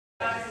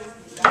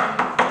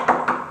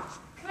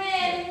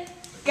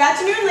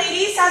afternoon,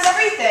 ladies. How's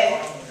everything?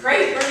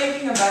 Great, we're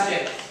making a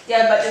budget. Do you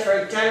have a budget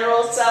for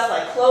general stuff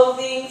like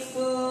clothing,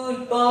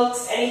 food,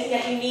 books, anything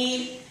that you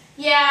need?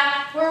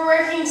 Yeah, we're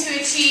working to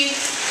achieve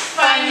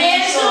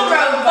financial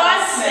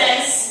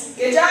robustness.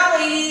 Good job,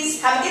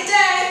 ladies. Have a good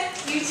day.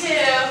 You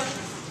too.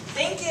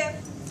 Thank you.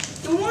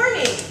 Good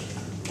morning.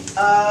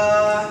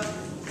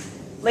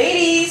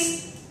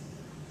 Ladies,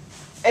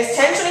 it's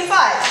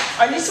 10:25.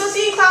 Aren't you supposed to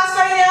be in class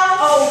right now?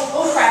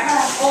 Oh crap. I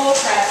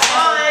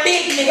have a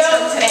big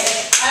midterm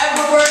today. I have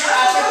a work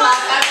after class.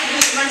 I have to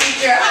meet my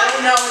teacher. I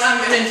don't know when I'm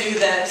going to do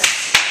this.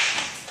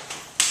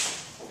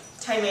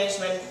 Time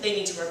management, they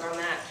need to work on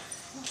that.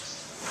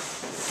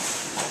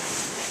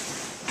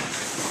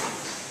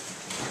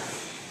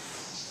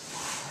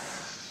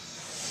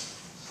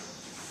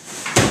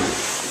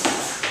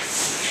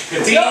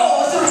 Yo,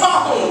 what's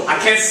wrong? I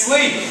can't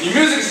sleep. Your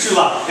music's too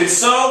loud. It's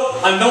so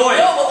annoying.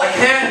 Yo, I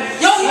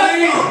can't you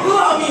sleep.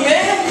 help me,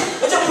 man.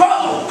 What's your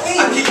problem?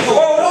 I keep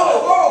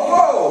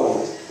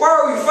Whoa! Why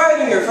are we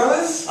fighting here,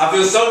 fellas? I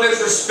feel so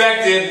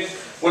disrespected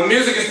when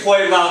music is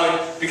played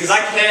loudly because I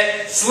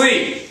can't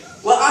sleep.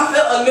 Well, I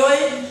feel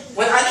annoyed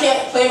when I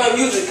can't play my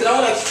music because I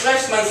want to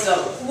express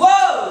myself.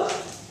 Whoa!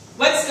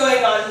 What's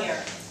going on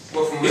here?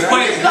 Well, from He's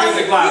playing his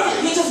music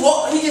loudly. He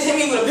just hit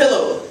me with a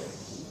pillow.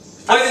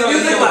 Play the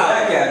music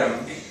back loudly. at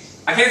him.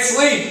 I can't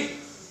sleep.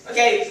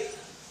 Okay,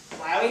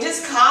 why don't we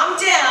just calm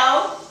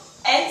down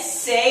and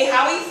say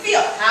how we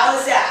feel? How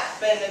is that?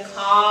 But in a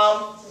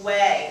calm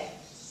way.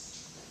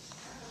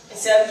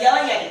 Instead of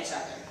yelling at each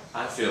other.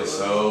 I feel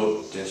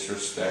so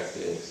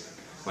disrespected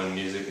when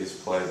music is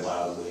played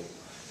loudly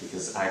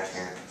because I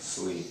can't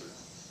sleep.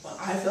 Well,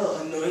 I feel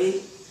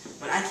annoyed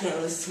when I can't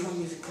listen to my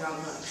music because I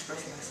want to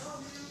express myself.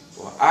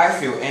 Well, I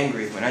feel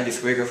angry when I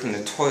just wake up from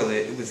the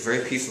toilet. It was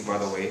very peaceful, by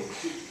the way.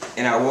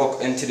 And I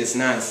walk into this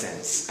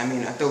nonsense. I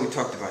mean, I thought we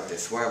talked about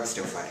this. Why are we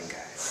still fighting,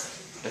 guys?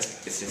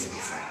 It's just a be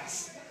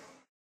friends.